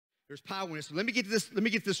There's power in this. So let me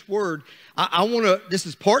get this word. I want to, this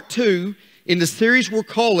is part 2 in the series we're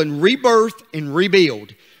calling ReBirth and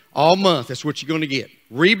ReBuild. All month, that's what you're going to get.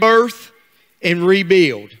 ReBirth and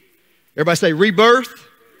ReBuild. Everybody say ReBirth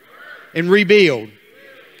and ReBuild.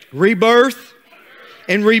 ReBirth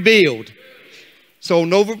and ReBuild. So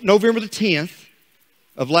November the 10th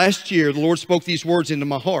of last year, the Lord spoke these words into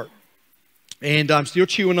my heart. And I'm still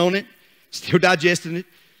chewing on it, still digesting it,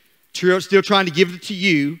 still trying to give it to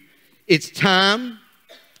you. It's time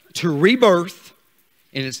to rebirth,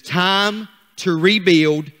 and it's time to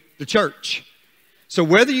rebuild the church. So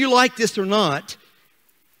whether you like this or not,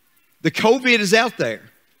 the COVID is out there,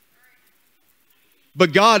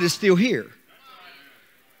 but God is still here.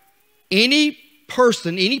 Any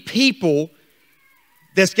person, any people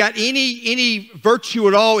that's got any virtue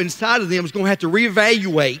at all inside of them is going to have to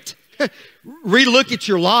reevaluate, relook at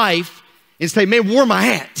your life and say, man, where am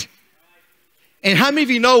I at? And how many of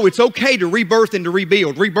you know it's okay to rebirth and to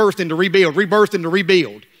rebuild, rebirth and to rebuild, rebirth and to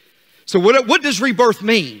rebuild? So what does rebirth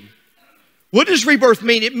mean? What does rebirth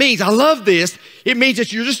mean? It means, I love this, it means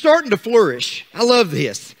that you're just starting to flourish. I love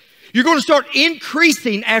this. You're going to start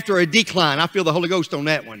increasing after a decline. I feel the Holy Ghost on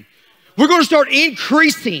that one. We're going to start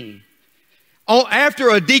increasing after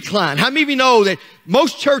a decline. How many of you know that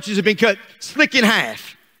most churches have been cut slick in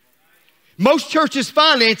half? Most churches'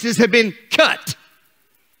 finances have been cut.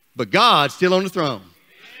 But God's still on the throne.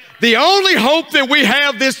 The only hope that we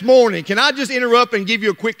have this morning, can I just interrupt and give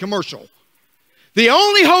you a quick commercial? The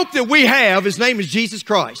only hope that we have, his name is Jesus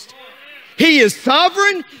Christ. He is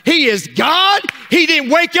sovereign. He is God. He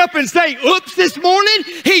didn't wake up and say, oops, this morning.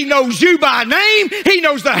 He knows you by name. He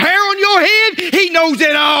knows the hair on your head. He knows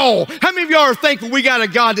it all. How many of y'all are thankful we got a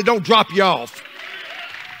God that don't drop you off?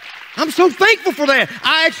 I'm so thankful for that.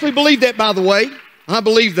 I actually believe that, by the way. I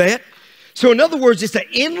believe that. So in other words, it's an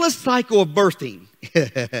endless cycle of birthing.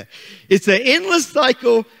 It's an endless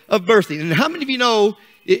cycle of birthing. And how many of you know,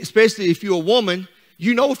 especially if you're a woman,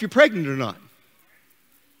 you know if you're pregnant or not?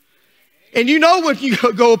 And you know when you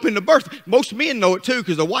go up into birth. Most men know it too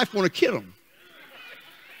because the wife want to kill them.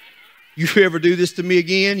 You ever do this to me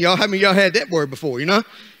again? Y'all, how many of y'all had that word before, you know?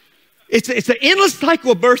 It's an endless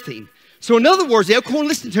cycle of birthing. So in other words, Elkhorn,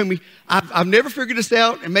 listen to me. I've never figured this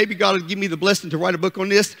out, and maybe God will give me the blessing to write a book on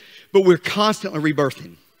this, but we're constantly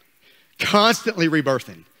rebirthing. Constantly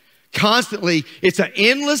rebirthing. Constantly, it's an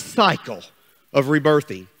endless cycle of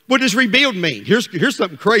rebirthing. What does rebuild mean? Here's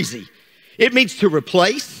something crazy. It means to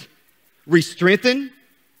replace, re-strengthen,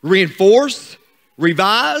 reinforce,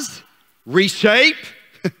 revise, reshape,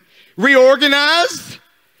 reorganize.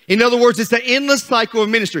 In other words, it's an endless cycle of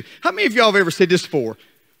ministry. How many of y'all have ever said this before?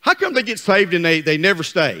 How come they get saved and they never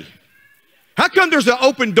stay? How come there's an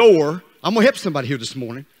open door? I'm going to help somebody here this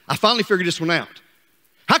morning. I finally figured this one out.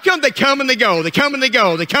 How come they come and they go? They come and they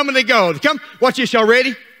go. They come and they go. They come. Watch this. Y'all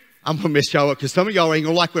ready? I'm going to mess y'all up because some of y'all ain't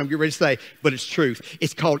going to like what I'm getting ready to say, but it's truth.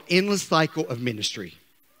 It's called endless cycle of ministry.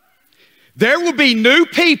 There will be new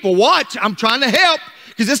people. Watch. I'm trying to help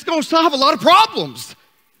because this is going to solve a lot of problems.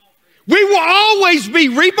 We will always be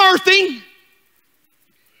rebirthing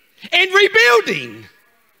and rebuilding.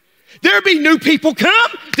 There'll be new people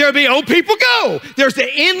come. There'll be old people go. There's an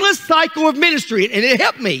endless cycle of ministry, and it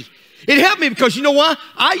helped me. It helped me because you know why?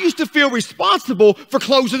 I used to feel responsible for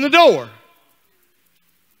closing the door.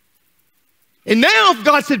 And now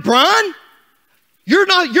God said, Brian, you're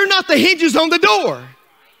not the hinges on the door.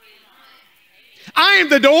 I am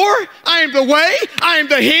the door. I am the way. I am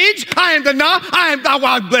the hinge. I am the knob.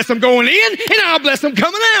 I'll bless them going in, and I'll bless them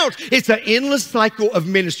coming out. It's an endless cycle of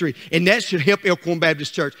ministry, and that should help Elkhorn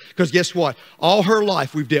Baptist Church because guess what? All her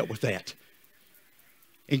life, we've dealt with that.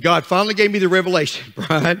 And God finally gave me the revelation.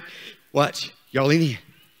 Brian, watch. Y'all in here.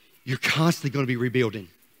 You're constantly going to be rebuilding.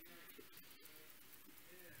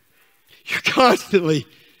 You're constantly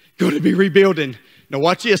going to be rebuilding. Now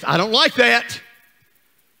watch this. I don't like that.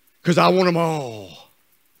 Because I want them all.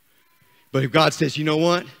 But if God says, you know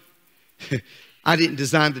what? I didn't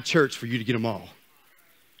design the church for you to get them all.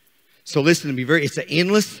 So listen to me. It's an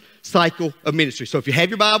endless cycle of ministry. So if you have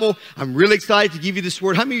your Bible, I'm really excited to give you this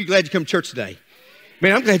word. How many of you are glad to come to church today?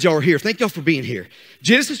 Man, I'm glad y'all are here. Thank y'all for being here.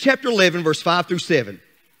 Genesis chapter 11, verse 5 through 7.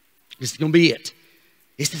 This is going to be it.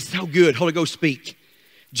 This is so good. Holy Ghost, speak.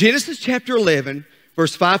 Genesis chapter 11,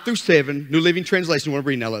 verse 5 through 7, New Living Translation. I want to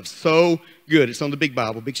read now. It's so good. It's on the big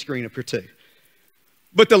Bible, big screen up here too.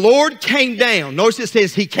 But the Lord came down. Notice it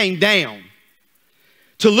says he came down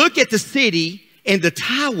to look at the city and the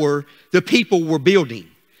tower the people were building.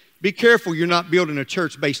 Be careful you're not building a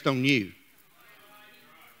church based on you.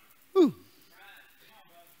 Whew.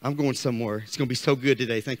 I'm going somewhere. It's going to be so good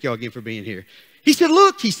today. Thank y'all again for being here. He said,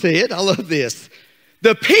 look, he said, I love this.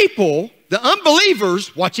 The people, the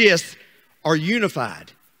unbelievers, watch this, are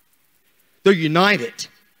unified. They're united.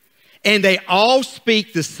 And they all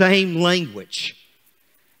speak the same language.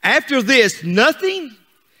 After this, nothing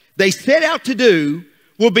they set out to do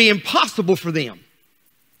will be impossible for them.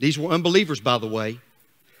 These were unbelievers, by the way.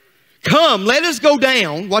 Come, let us go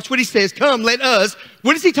down. Watch what he says. Come, let us.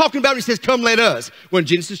 What is he talking about when he says, come, let us? Well, in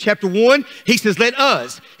Genesis chapter 1, he says, let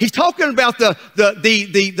us. He's talking about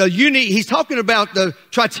the unity. He's talking about the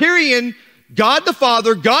Tritarian, God the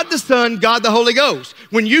Father, God the Son, God the Holy Ghost.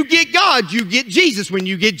 When you get God, you get Jesus. When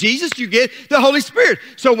you get Jesus, you get the Holy Spirit.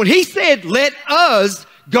 So when he said, let us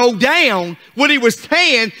go down, what he was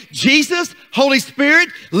saying, Jesus, Holy Spirit,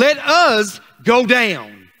 let us go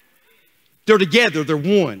down. They're together. They're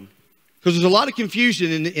one. Because there's a lot of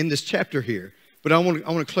confusion in this chapter here. But I want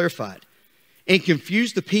to clarify it. And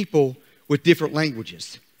confuse the people with different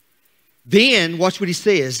languages. Then, watch what he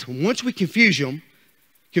says. Once we confuse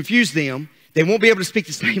them, they won't be able to speak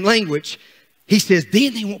the same language. He says,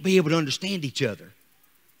 then they won't be able to understand each other.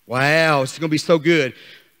 Wow, it's going to be so good.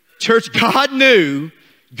 Church, God knew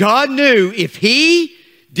if he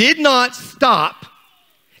did not stop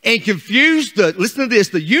and confuse listen to this,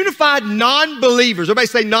 the unified non-believers. Everybody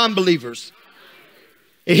say non-believers.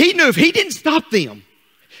 And he knew if he didn't stop them,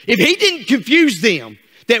 if he didn't confuse them,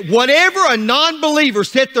 that whatever a non-believer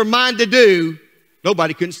set their mind to do,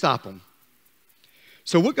 nobody couldn't stop them.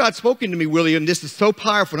 So what God's spoken to me, William, this is so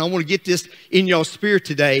powerful, and I want to get this in y'all's spirit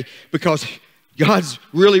today because God's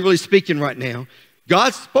really, really speaking right now.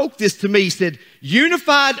 God spoke this to me. He said,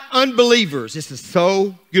 unified unbelievers. This is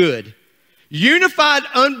so good. Unified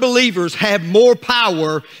unbelievers have more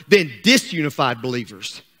power than disunified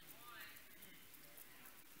believers.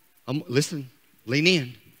 Listen, lean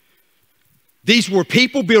in. These were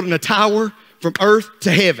people building a tower from earth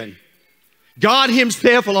to heaven. God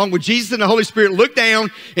himself, along with Jesus and the Holy Spirit, looked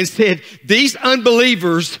down and said, these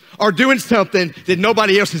unbelievers are doing something that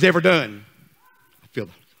nobody else has ever done. I feel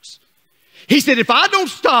the Holy Ghost. He said, if I don't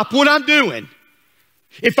stop what I'm doing,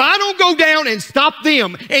 if I don't go down and stop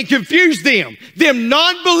them and confuse them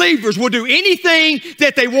non-believers will do anything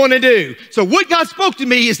that they want to do. So what God spoke to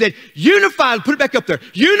me is that unified, put it back up there,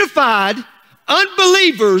 unified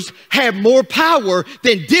unbelievers have more power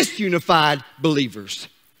than disunified believers.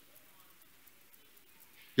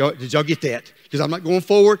 Did y'all get that? Because I'm not going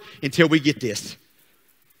forward until we get this.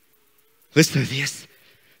 Listen to this.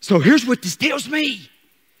 So here's what this tells me.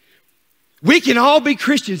 We can all be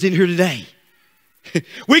Christians in here today.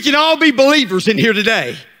 We can all be believers in here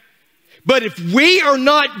today. But if we are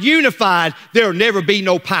not unified, there will never be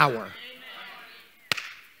no power.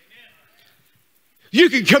 You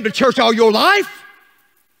can come to church all your life.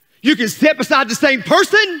 You can sit beside the same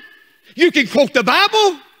person. You can quote the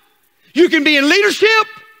Bible. You can be in leadership.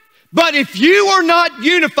 But if you are not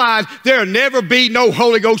unified, there will never be no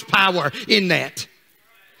Holy Ghost power in that.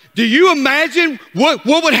 Do you imagine what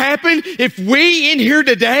would happen if we in here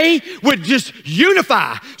today would just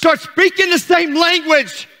unify, start speaking the same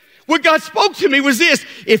language? What God spoke to me was this.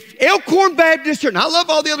 If Elkhorn Baptist Church, and I love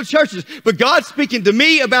all the other churches, but God's speaking to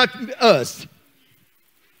me about us.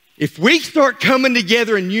 If we start coming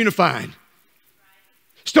together and unifying,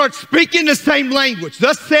 start speaking the same language,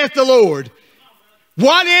 thus saith the Lord,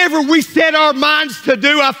 whatever we set our minds to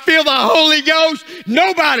do, I feel the Holy Ghost.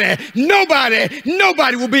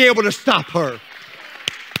 Nobody will be able to stop her.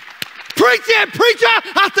 Preach that,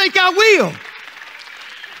 preacher. I think I will.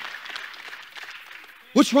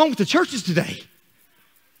 What's wrong with the churches today?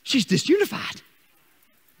 She's disunified.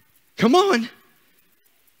 Come on.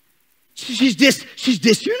 She's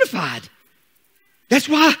disunified. That's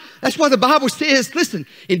why the Bible says, listen,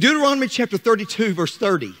 in Deuteronomy chapter 32, verse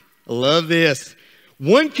 30, I love this.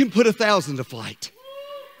 One can put 1,000 to flight.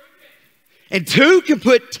 And two can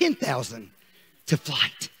put 10,000 to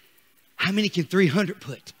flight. How many can 300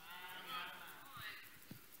 put?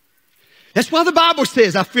 That's why the Bible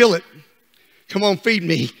says, I feel it. Come on, feed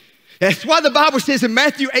me. That's why the Bible says in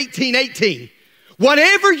Matthew 18:18,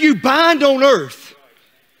 whatever you bind on earth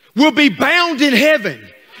will be bound in heaven.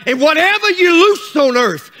 And whatever you loose on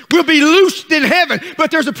earth will be loosed in heaven. But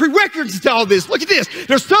there's a prerequisite to all this. Look at this.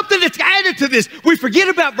 There's something that's added to this. We forget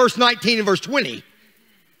about verse 19 and verse 20.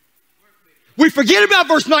 We forget about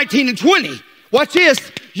verse 19 and 20. Watch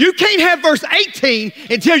this. You can't have verse 18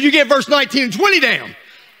 until you get verse 19 and 20 down.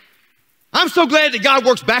 I'm so glad that God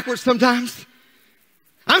works backwards sometimes.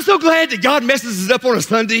 I'm so glad that God messes us up on a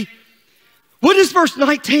Sunday. What does verse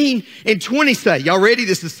 19 and 20 say? Y'all ready?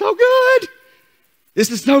 This is so good. This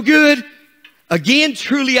is so good. Again,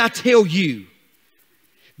 truly I tell you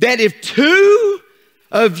that if two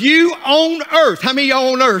of you on earth, how many of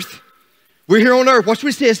y'all on earth? We're here on earth. Watch what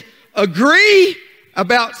it says. Agree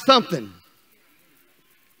about something.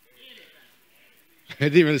 I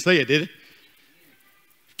didn't even say it, did it?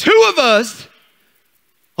 Two of us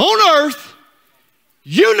on earth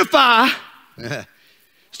unify,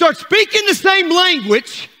 start speaking the same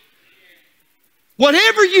language,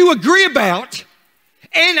 whatever you agree about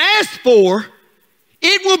and ask for,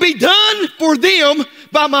 it will be done for them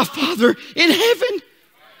by my Father in heaven.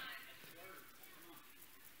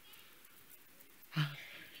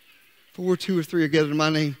 For where two or three are gathered in my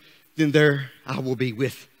name, then there I will be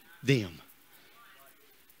with them.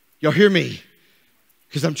 Y'all hear me?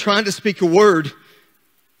 Because I'm trying to speak a word.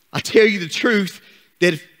 I tell you the truth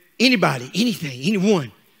that if anybody, anything,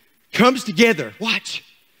 anyone comes together, watch,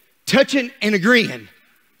 touching and agreeing.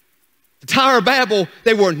 The Tower of Babel,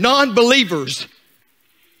 they were non-believers.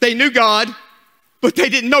 They knew God, but they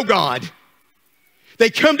didn't know God. They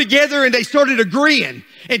come together and they started agreeing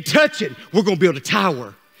and touching. We're going to build a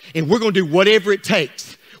tower and we're going to do whatever it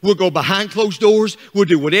takes. We'll go behind closed doors. We'll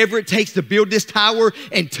do whatever it takes to build this tower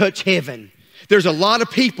and touch heaven. There's a lot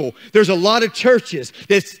of people, there's a lot of churches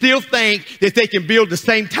that still think that they can build the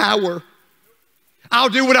same tower. I'll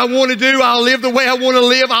do what I want to do. I'll live the way I want to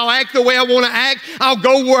live. I'll act the way I want to act. I'll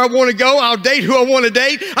go where I want to go. I'll date who I want to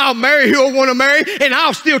date. I'll marry who I want to marry. And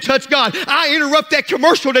I'll still touch God. I interrupt that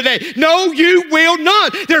commercial today. No, you will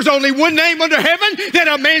not. There's only one name under heaven that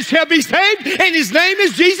a man shall be saved. And his name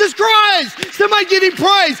is Jesus Christ. Somebody give him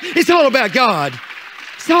praise. It's all about God.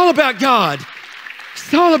 It's all about God.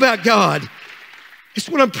 It's all about God. It's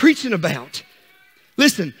what I'm preaching about.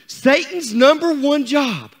 Listen, Satan's number one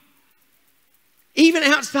job, even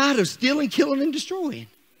outside of stealing, killing, and destroying,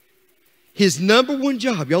 his number one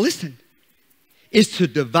job, y'all listen, is to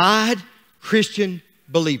divide Christian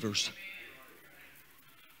believers.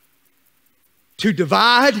 To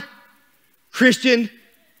divide Christian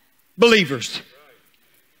believers.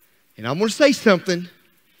 And I'm going to say something,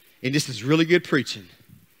 and this is really good preaching.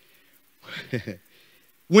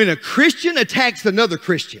 When a Christian attacks another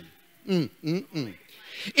Christian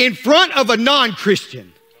in front of a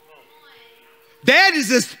non-Christian, that is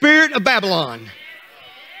the spirit of Babylon.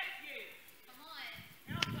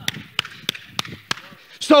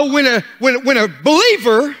 So when a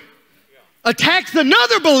believer attacks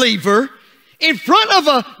another believer in front of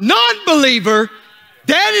a non-believer,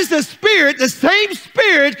 that is the spirit, the same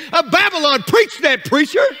spirit of Babylon. Preach that,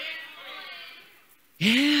 preacher.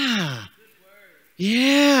 Yeah.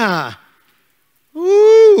 Yeah.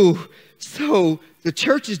 Ooh. So the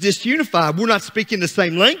church is disunified. We're not speaking the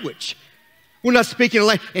same language. We're not speaking a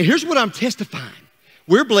language. And here's what I'm testifying.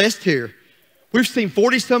 We're blessed here. We've seen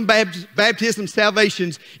 40-some baptism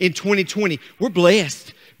salvations in 2020. We're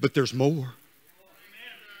blessed, but there's more.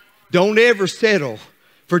 Don't ever settle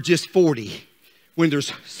for just 40 when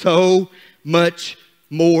there's so much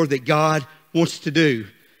more that God wants to do.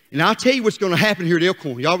 And I'll tell you what's going to happen here at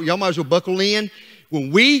Elkhorn. Y'all might as well buckle in.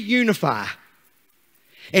 When we unify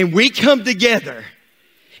and we come together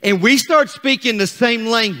and we start speaking the same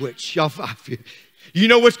language, y'all, you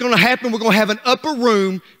know what's going to happen? We're going to have an upper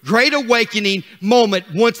room, great awakening moment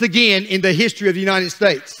once again in the history of the United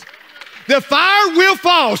States. The fire will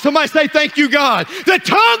fall. Somebody say, thank you, God. The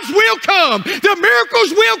tongues will come. The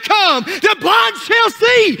miracles will come. The blind shall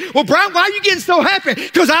see. Well, Brian, why are you getting so happy?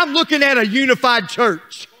 Because I'm looking at a unified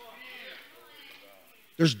church.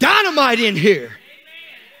 There's dynamite in here.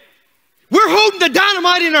 We're holding the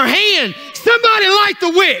dynamite in our hand. Somebody light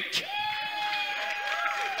the wick.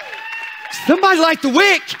 Somebody light the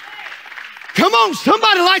wick. Come on,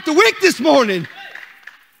 somebody light the wick this morning.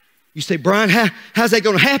 You say, Brian, how's that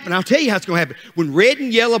going to happen? I'll tell you how it's going to happen. When red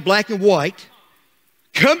and yellow, black and white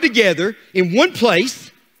come together in one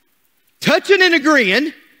place, touching and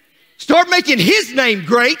agreeing, start making his name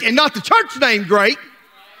great and not the church name great.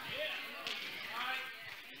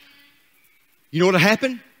 You know what'll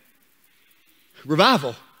happen?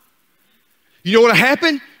 Revival. You know what'll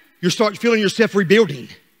happen? You'll start feeling yourself rebuilding.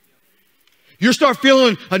 You'll start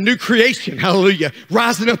feeling a new creation, hallelujah,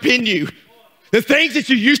 rising up in you. The things that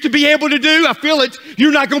you used to be able to do, I feel it,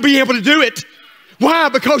 you're not going to be able to do it. Why?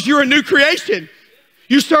 Because you're a new creation.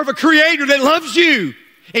 You serve a creator that loves you,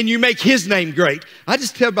 and you make his name great. I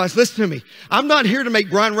just tell everybody, listen to me. I'm not here to make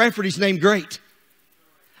Brian Rafferty's name great.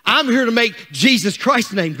 I'm here to make Jesus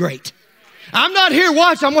Christ's name great. I'm not here,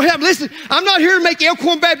 watch, I'm going to have, listen, I'm not here to make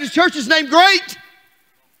Elkhorn Baptist Church's name great.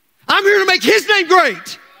 I'm here to make his name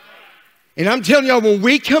great. And I'm telling y'all, when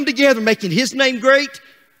we come together making his name great,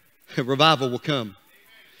 revival will come.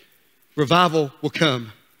 Revival will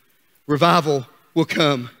come. Revival will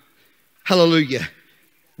come. Hallelujah.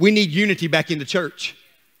 We need unity back in the church.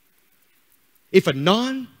 If a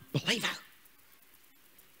non-believer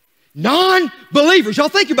Non-believers, y'all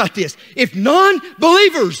think about this. If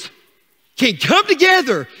non-believers can come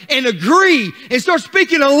together and agree and start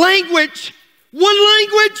speaking a language, one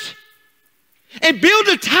language, and build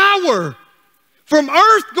a tower from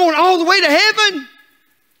earth going all the way to heaven,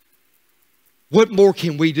 what more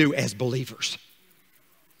can we do as believers?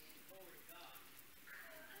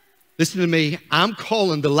 Listen to me. I'm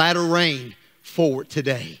calling the latter rain forward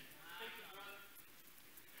today.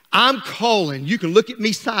 I'm calling. You can look at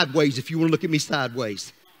me sideways if you want to look at me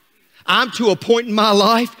sideways. I'm to a point in my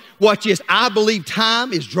life, watch this, I believe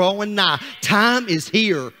time is drawing nigh. Time is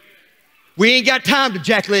here. We ain't got time to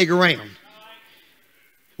jackleg around.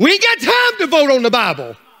 We ain't got time to vote on the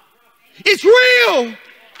Bible. It's real.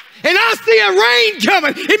 And I see a rain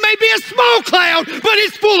coming. It may be a small cloud, but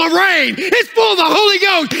it's full of rain. It's full of the Holy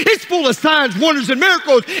Ghost. It's full of signs, wonders, and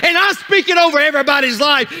miracles. And I speak it over everybody's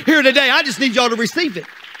life here today. I just need y'all to receive it.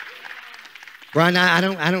 Brian, I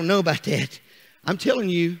don't know about that. I'm telling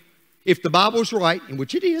you, if the Bible's right, and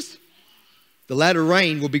which it is, the latter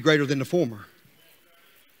rain will be greater than the former.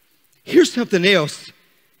 Here's something else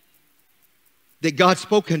that God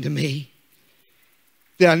spoke unto me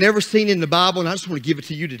that I never seen in the Bible, and I just want to give it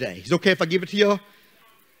to you today. Is it okay if I give it to y'all?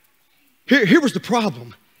 Here was the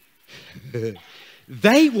problem.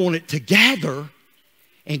 They wanted to gather,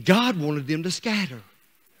 and God wanted them to scatter.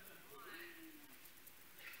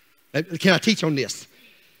 Can I teach on this?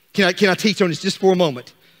 Can I teach on this just for a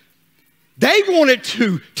moment? They wanted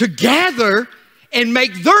to gather and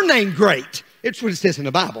make their name great. It's what it says in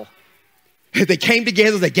the Bible. They came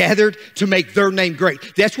together, they gathered to make their name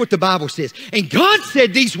great. That's what the Bible says. And God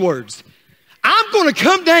said these words, I'm going to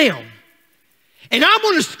come down and I'm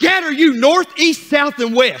going to scatter you north, east, south,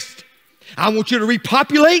 and west. I want you to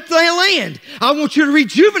repopulate the land. I want you to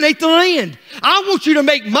rejuvenate the land. I want you to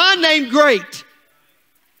make my name great.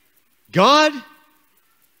 God,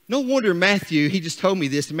 no wonder Matthew, he just told me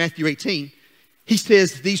this in Matthew 18. He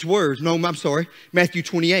says these words, Matthew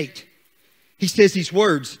 28. He says these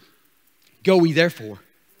words, go ye therefore.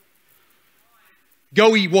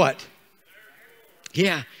 Go ye what?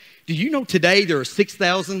 Yeah. Do you know today there are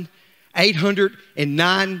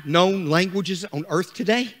 6,809 known languages on earth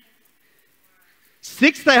today?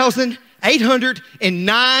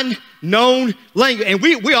 6,809 known languages. And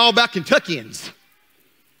we all about Kentuckians.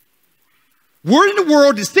 Where in the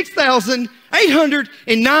world did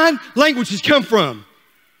 6,809 languages come from?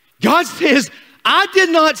 God says, I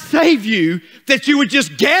did not save you that you would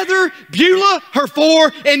just gather Beulah,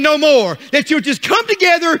 Herphor, and no more. That you would just come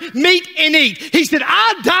together, meet, and eat. He said,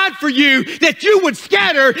 I died for you that you would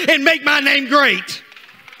scatter and make my name great.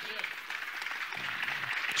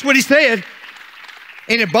 That's what he said.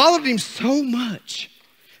 And it bothered him so much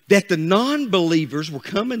that the non-believers were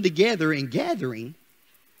coming together and gathering.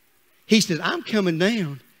 He said, I'm coming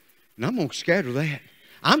down and I'm going to scatter that.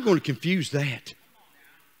 I'm going to confuse that.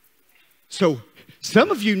 So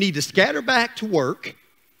some of you need to scatter back to work.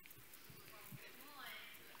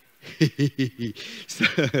 So,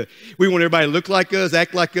 we want everybody to look like us,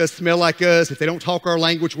 act like us, smell like us. If they don't talk our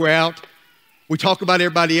language, we're out. We talk about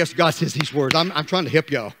everybody else. God says these words. I'm trying to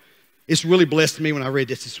help y'all. It's really blessed me when I read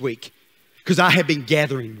this week because I have been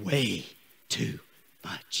gathering way too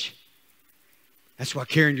much. That's why,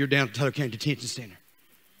 Karen, you're down at Tyler County Detention Center.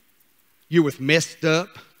 You're with messed up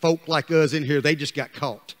folk like us in here. They just got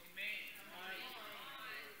caught.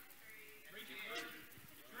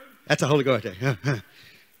 That's a Holy Ghost right there.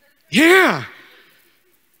 Yeah.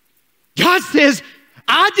 God says,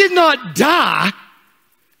 I did not die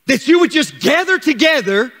that you would just gather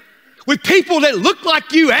together with people that look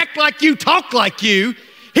like you, act like you, talk like you.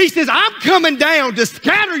 He says, I'm coming down to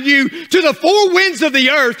scatter you to the four winds of the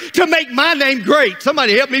earth to make my name great.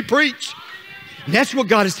 Somebody help me preach. And that's what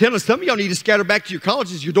God is telling us. Some of y'all need to scatter back to your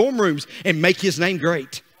colleges, your dorm rooms, and make his name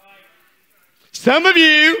great. Some of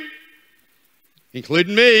you,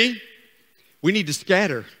 including me, we need to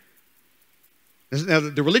scatter. Now,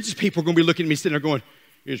 the religious people are going to be looking at me sitting there going,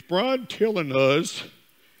 is Brian telling us?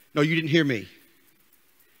 No, you didn't hear me.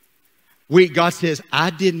 God says,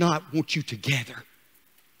 I did not want you to gather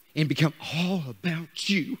and become all about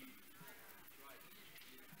you.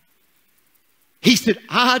 He said,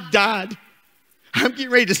 I died. I'm getting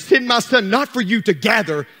ready to send my son, not for you to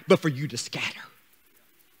gather, but for you to scatter.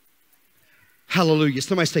 Hallelujah.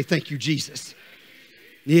 Somebody say, thank you, Jesus.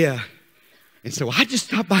 Yeah. And so I just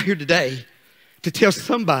stopped by here today to tell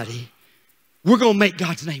somebody we're going to make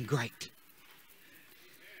God's name great.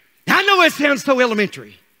 Now, I know it sounds so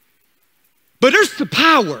elementary, but there's the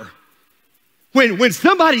power when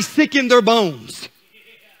somebody's sick in their bones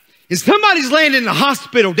and somebody's laying in the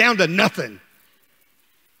hospital down to nothing.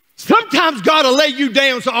 Sometimes God will lay you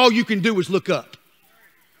down so all you can do is look up.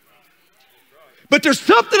 But there's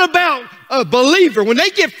something about a believer when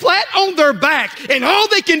they get flat on their back and all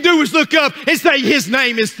they can do is look up and say, his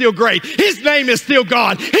name is still great. His name is still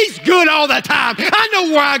God. He's good all the time. I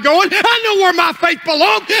know where I'm going. I know where my faith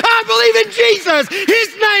belongs. I believe in Jesus.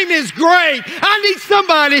 His name is great. I need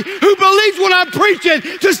somebody who believes what I'm preaching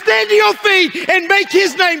to stand to your feet and make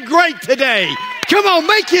his name great today. Come on,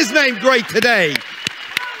 make his name great today.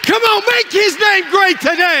 Come on, make his name great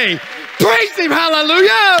today. Praise him,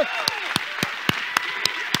 hallelujah.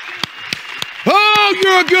 Oh,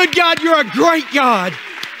 you're a good God. You're a great God.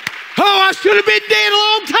 Oh, I should have been dead a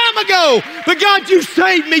long time ago. But God, you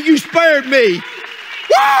saved me. You spared me.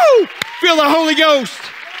 Woo! Feel the Holy Ghost.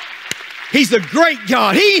 He's a great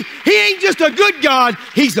God. He ain't just a good God.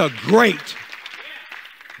 He's a great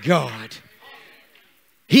God.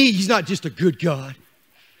 He's not just a good God.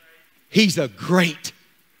 He's a great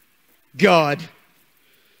God.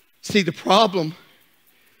 See, the problem,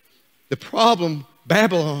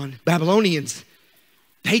 Babylonians,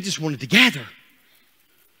 they just wanted to gather.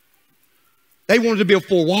 They wanted to build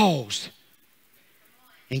 4 walls.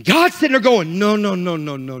 And God's sitting there going, no, no, no,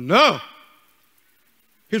 no, no, no.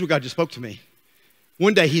 Here's what God just spoke to me.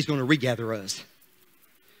 One day he's going to regather us.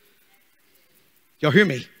 Y'all hear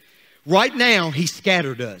me? Right now, he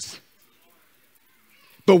scattered us.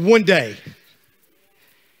 But one day,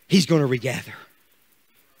 he's going to regather.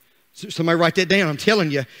 So somebody write that down. I'm telling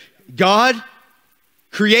you, God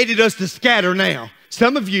created us to scatter now.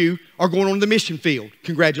 Some of you are going on the mission field.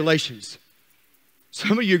 Congratulations.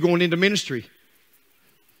 Some of you are going into ministry.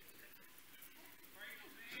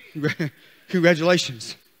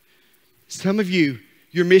 Congratulations. Some of you,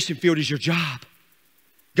 your mission field is your job.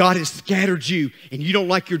 God has scattered you and you don't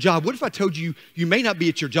like your job. What if I told you, you may not be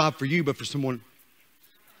at your job for you, but for someone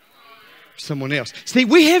else? See,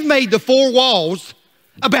 we have made the 4 walls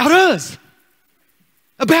about us.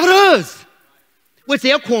 About us. What's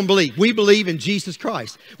the Elkhorn believe? We believe in Jesus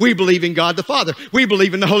Christ. We believe in God the Father. We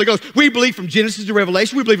believe in the Holy Ghost. We believe from Genesis to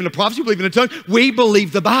Revelation. We believe in the prophecy. We believe in the tongue. We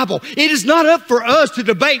believe the Bible. It is not up for us to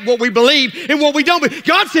debate what we believe and what we don't believe.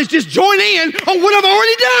 God says just join in on what I've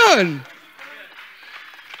already done.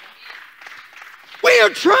 We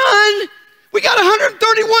are trying. We got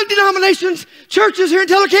 131 denominations, churches here in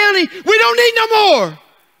Teller County. We don't need no more.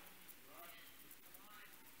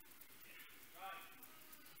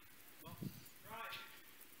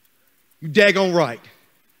 You daggone right.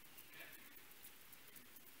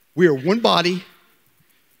 We are one body,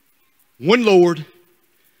 one Lord,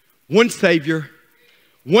 one Savior,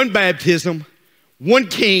 one baptism, one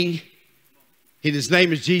King, and his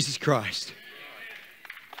name is Jesus Christ.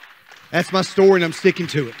 That's my story and I'm sticking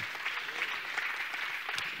to it.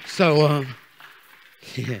 So,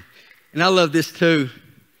 yeah. And I love this too.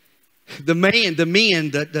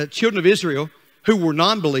 The children of Israel who were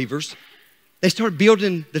non-believers, they started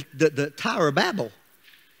building the Tower of Babel.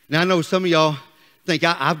 Now I know some of y'all think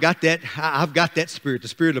I've got that spirit, the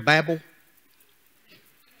spirit of Babel.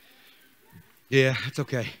 Yeah, that's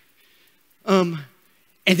okay. And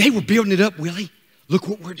they were building it up, Willie. Look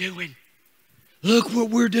what we're doing. Look what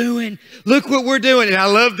we're doing. Look what we're doing. And I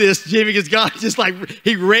love this, Jimmy, because God just like,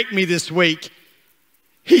 he wrecked me this week.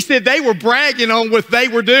 He said they were bragging on what they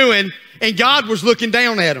were doing, and God was looking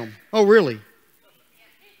down at them. Oh, really?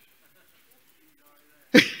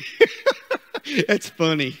 That's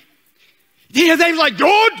funny. Yeah, they were like,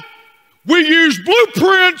 God, we use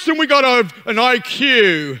blueprints and we got an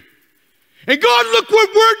IQ. And God, look what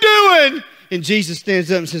we're doing. And Jesus stands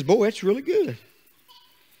up and says, boy, that's really good.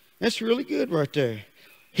 That's really good right there.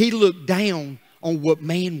 He looked down on what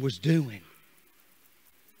man was doing.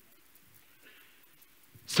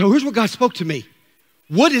 So here's what God spoke to me.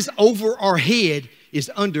 What is over our head is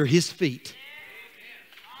under his feet.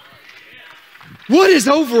 What is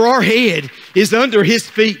over our head is under his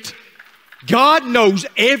feet. God knows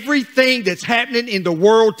everything that's happening in the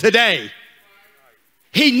world today.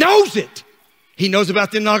 He knows it. He knows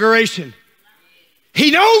about the inauguration.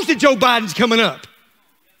 He knows that Joe Biden's coming up.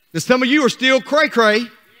 Now, some of you are still cray-cray.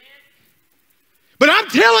 But I'm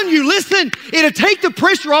telling you, listen, it'll take the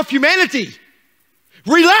pressure off humanity.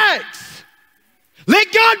 Relax.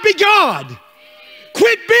 Let God be God.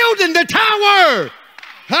 Quit building the tower.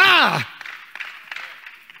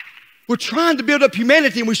 We're trying to build up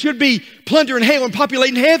humanity and we should be plundering hell and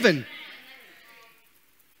populating heaven.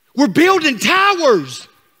 We're building towers.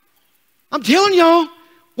 I'm telling y'all,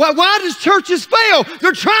 why does churches fail?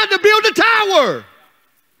 They're trying to build a tower.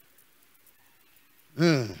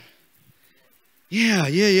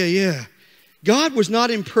 Yeah. God was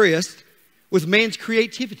not impressed with man's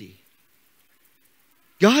creativity.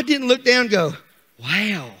 God didn't look down and go,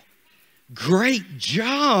 wow, great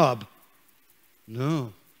job.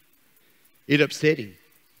 No, it upset him.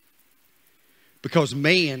 Because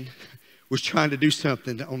man was trying to do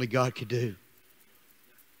something that only God could do.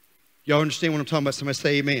 Y'all understand what I'm talking about? Somebody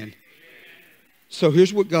say amen. So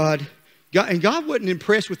here's what God, and God wasn't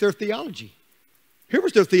impressed with their theology. Here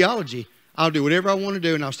was their theology. I'll do whatever I want to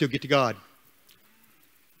do and I'll still get to God.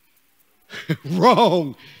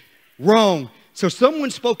 Wrong. So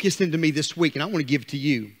someone spoke this into me this week and I want to give it to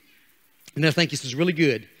you. And I think this is really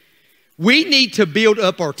good. We need to build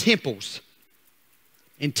up our temples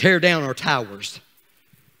and tear down our towers.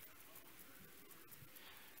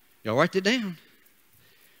 Y'all write that down.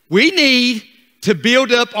 We need to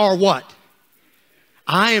build up our what?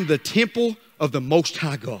 I am the temple of the Most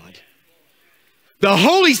High God. The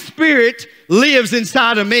Holy Spirit lives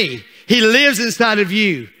inside of me. He lives inside of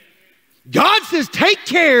you. God says, take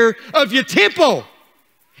care of your temple.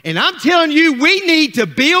 And I'm telling you, we need to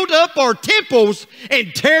build up our temples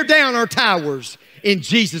and tear down our towers in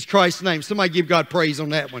Jesus Christ's name. Somebody give God praise on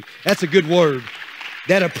that one. That's a good word.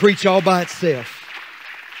 That'll preach all by itself.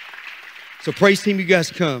 So praise team, you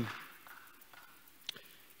guys come.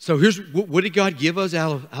 So here's, what did God give us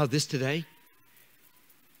out of this today?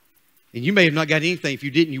 And you may have not got anything. If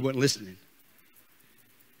you didn't, you weren't listening.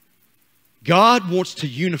 God wants to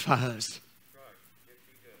unify us.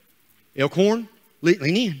 Elkhorn,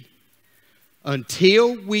 lean in.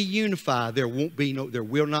 Until we unify, there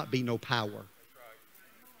will not be no power.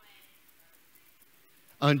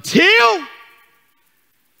 Until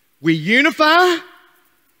we unify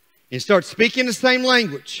and start speaking the same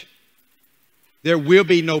language, there will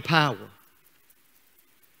be no power.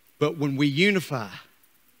 But when we unify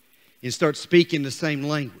and start speaking the same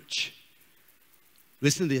language,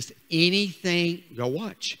 listen to this, anything, y'all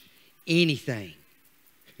watch, anything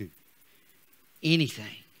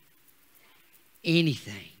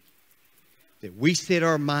that we set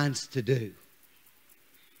our minds to do,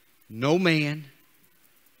 no man,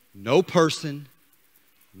 no person,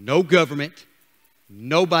 no government,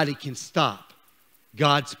 nobody can stop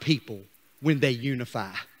God's people when they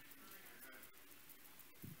unify.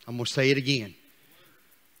 I'm going to say it again.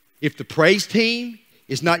 If the praise team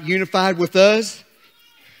is not unified with us,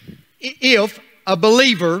 if a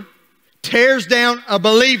believer tears down a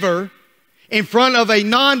believer in front of a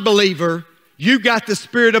non-believer, you got the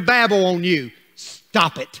spirit of Babel on you.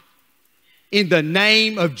 Stop it. In the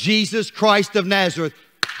name of Jesus Christ of Nazareth,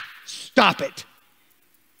 stop it.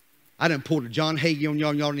 I done pulled a John Hagee on y'all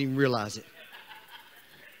and y'all didn't even realize it.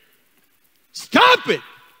 Stop it.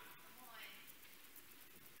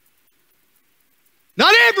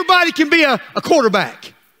 Not everybody can be a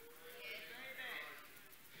quarterback.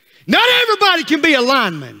 Not everybody can be a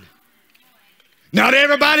lineman. Not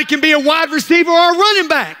everybody can be a wide receiver or a running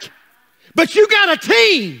back. But you got a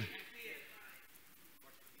team.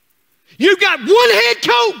 You got one head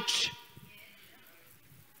coach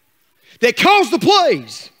that calls the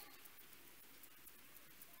plays.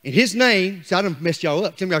 In his name, so I done messed y'all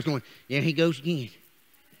up. Some of y'all going, yeah, he goes again.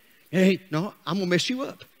 Hey, no, I'm going to mess you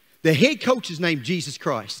up. The head coach is named Jesus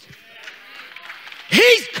Christ.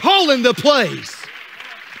 He's calling the plays.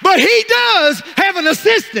 But he does have an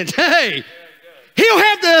assistant. Hey, he'll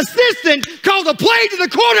have the assistant call the play to the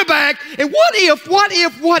quarterback. And what if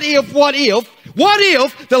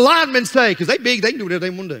the linemen say, because they big, they can do whatever they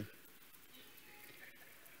want to do.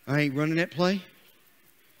 I ain't running that play.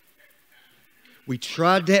 We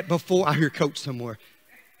tried that before. I hear coach somewhere.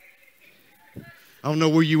 I don't know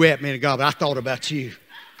where you at, man of God, but I thought about you.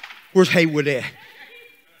 Where's Haywood at?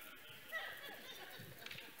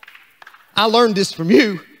 I learned this from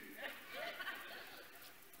you.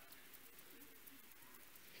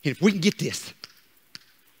 And if we can get this,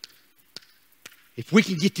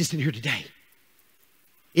 in here today,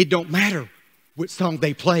 it don't matter what song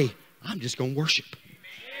they play. I'm just going to worship.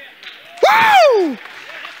 Woo!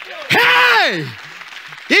 Hey!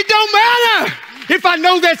 It don't matter if I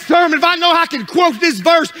know that sermon, if I know I can quote this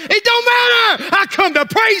verse. It don't matter. I come to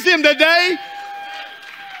praise him today.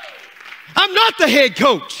 I'm not the head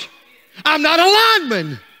coach. I'm not a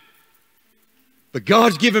lineman. But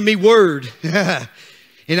God's given me word.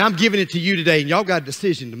 And I'm giving it to you today. And y'all got a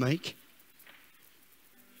decision to make.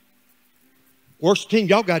 Worship team,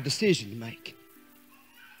 y'all got a decision to make.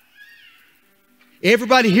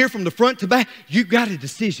 Everybody here from the front to back, you got a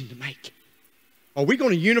decision to make. Are we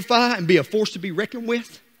going to unify and be a force to be reckoned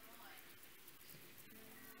with?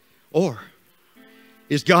 Or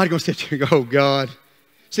is God going to sit there and go, oh God.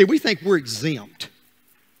 See, we think we're exempt.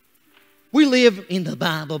 We live in the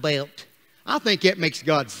Bible Belt. I think that makes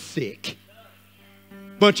God sick.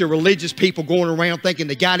 bunch of religious people going around thinking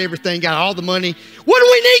they got everything, got all the money. What do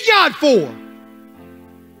we need God for?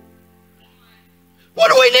 What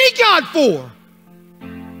do we need God for?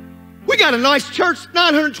 We got a nice church,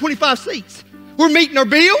 925 seats. We're meeting our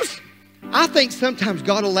bills. I think sometimes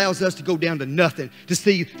God allows us to go down to nothing to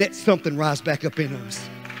see that something rise back up in us.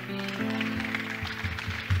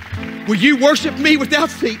 Will you worship me without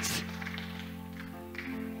seats?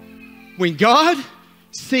 When God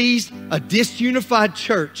sees a disunified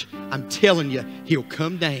church, I'm telling you, he'll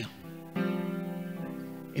come down.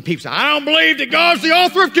 And people say, I don't believe that God's the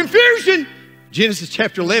author of confusion. Genesis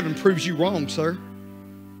chapter 11 proves you wrong, sir.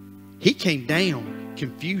 He came down,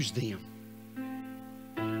 confused them,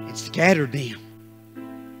 and scattered them.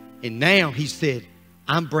 And now he said,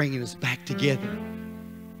 I'm bringing us back together.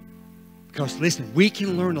 Because listen, we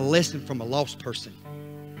can learn a lesson from a lost person.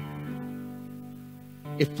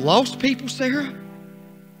 If lost people, Sarah,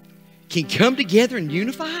 can come together and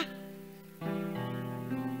unify,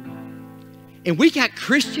 and we got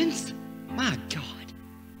Christians, my God,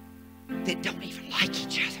 that don't even like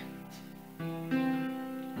each other.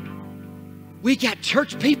 We got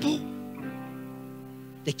church people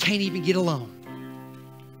that can't even get along.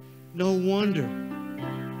 No wonder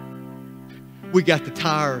we got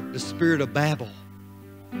the spirit of Babel.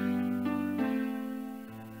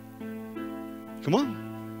 Come on.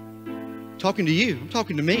 I'm talking to you. I'm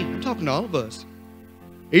talking to me. I'm talking to all of us.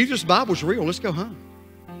 Either this Bible's real, let's go home.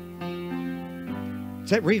 Is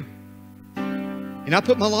that real? And I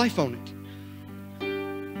put my life on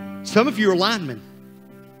it. Some of you are linemen.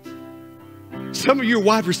 Some of you are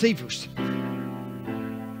wide receivers.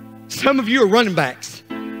 Some of you are running backs.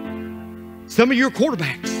 Some of you are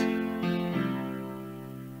quarterbacks.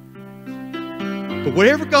 But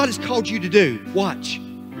whatever God has called you to do, watch.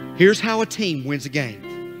 Here's how a team wins a game.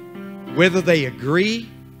 Whether they agree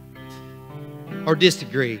or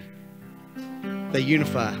disagree, they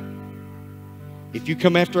unify. If you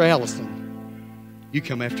come after Allison, you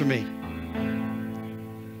come after me.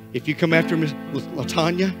 If you come after Miss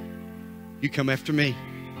LaTanya, you come after me.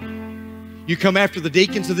 You come after the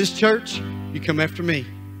deacons of this church, you come after me.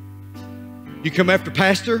 You come after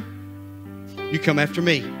pastor, you come after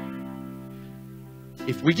me.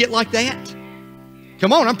 If we get like that,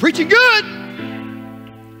 come on, I'm preaching good.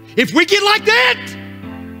 If we get like that,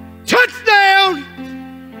 touchdown,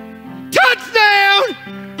 touchdown,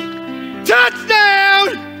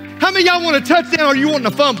 touchdown. How many of y'all want a touchdown or you want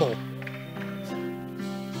a fumble?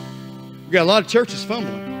 We got a lot of churches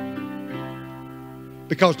fumbling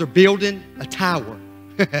because they're building a tower.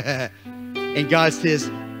 And God says,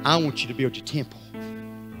 I want you to build your temple.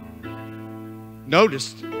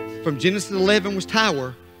 Notice, from Genesis 11 was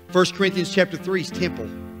tower, 1 Corinthians chapter 3 is temple.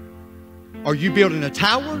 Are you building a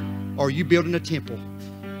tower or are you building a temple?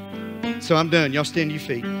 So I'm done. Y'all stand to your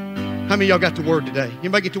feet. How many of y'all got the word today?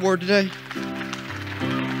 Anybody get the word today?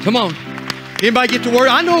 Come on. Anybody get the word?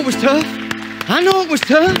 I know it was tough. I know it was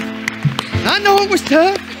tough. I know it was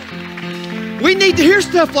tough. We need to hear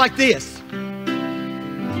stuff like this.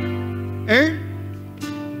 Aaron,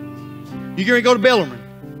 you're going to go to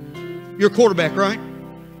Bellarmine. You're a quarterback, right?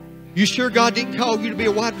 You sure God didn't call you to be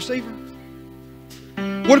a wide receiver?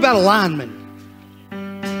 What about a lineman?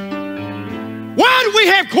 Why do we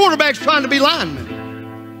have quarterbacks trying to be linemen?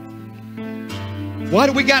 Why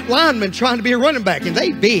do we got linemen trying to be a running back? And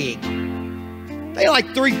they big. They like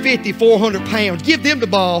 350, 400 pounds. Give them the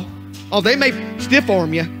ball. Oh, they may stiff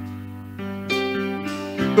arm you.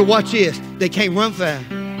 But watch this. They can't run fast.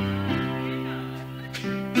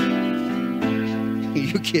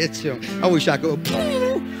 You kids, I wish I could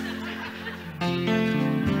go.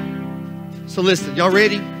 So listen, y'all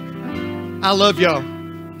ready? I love y'all.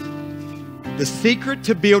 The secret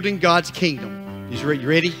to building God's kingdom. You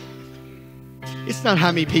ready? It's not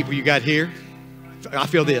how many people you got here. I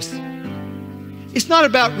feel this. It's not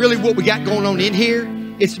about really what we got going on in here.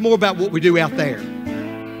 It's more about what we do out there.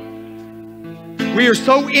 We are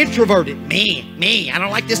so introverted. Me, I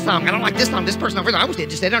don't like this song. I don't like this song. This person over there, I wish they'd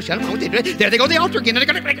just say down, shut up. There they go, the altar again.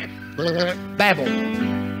 Babble.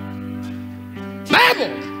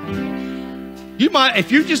 Babble. You might,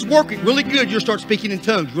 if you just work it really good, you'll start speaking in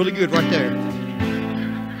tongues really good right there.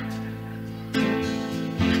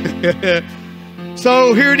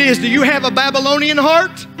 So here it is. Do you have a Babylonian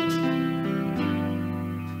heart?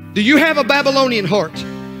 Do you have a Babylonian heart?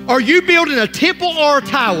 Are you building a temple or a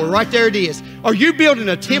tower? Right there it is. Are you building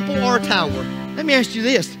a temple or a tower? Let me ask you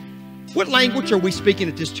this. What language are we speaking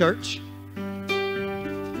at this church?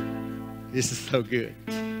 This is so good.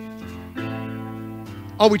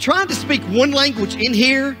 Are we trying to speak one language in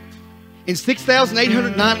here and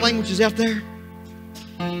 6,809 languages out there?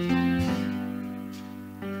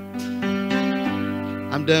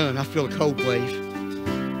 done. I feel a cold wave.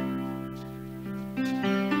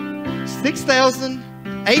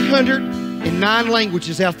 6,809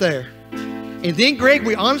 languages out there. And then, Greg,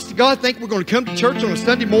 we honest to God think we're going to come to church on a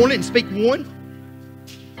Sunday morning and speak one?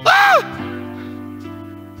 Ah!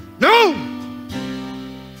 No!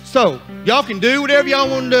 So, y'all can do whatever y'all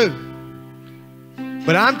want to do.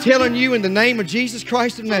 But I'm telling you, in the name of Jesus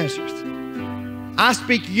Christ of Nazareth, I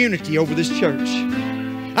speak unity over this church.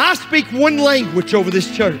 I speak one language over this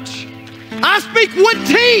church. I speak one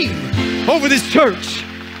team over this church.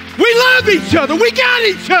 We love each other. We got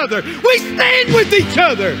each other. We stand with each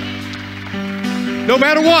other. No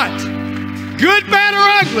matter what, good, bad, or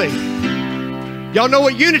ugly. Y'all know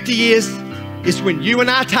what unity is? It's when you and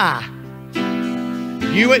I tie.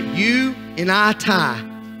 You and I tie.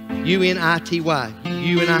 U-N-I-T-Y.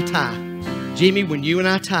 You and I tie. Jimmy, when you and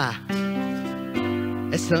I tie.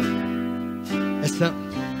 That's something. That's something.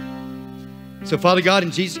 So, Father God,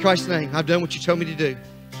 in Jesus Christ's name, I've done what you told me to do.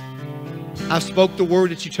 I've spoke the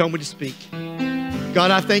word that you told me to speak.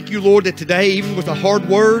 God, I thank you, Lord, that today, even with a hard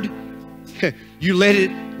word, you let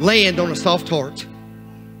it land on a soft heart.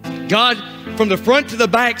 God, from the front to the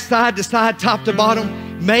back, side to side, top to bottom,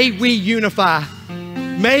 may we unify.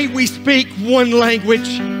 May we speak one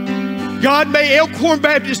language. God, may Elkhorn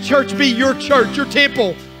Baptist Church be your church, your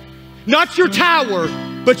temple. Not your tower,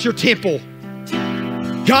 but your temple.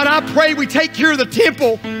 God, I pray we take care of the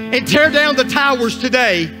temple and tear down the towers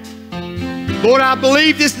today. Lord, I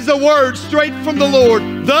believe this is a word straight from the Lord.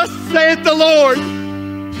 Thus saith the Lord,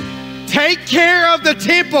 take care of the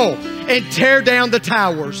temple and tear down the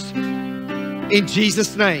towers. In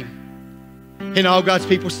Jesus' name. And all God's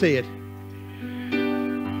people said.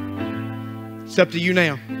 It's up to you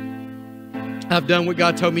now. I've done what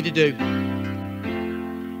God told me to do.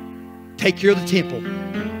 Take care of the temple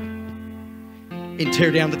and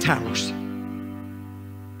tear down the towers.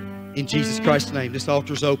 In Jesus Christ's name, this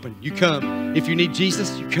altar's open. You come. If you need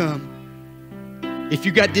Jesus, you come. If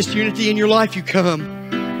you got disunity in your life, you come.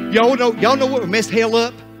 Y'all know what would mess hell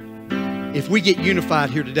up? If we get unified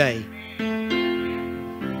here today.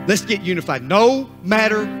 Let's get unified. No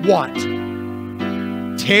matter what.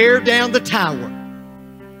 Tear down the tower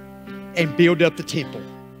and build up the temple.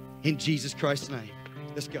 In Jesus Christ's name.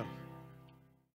 Let's go.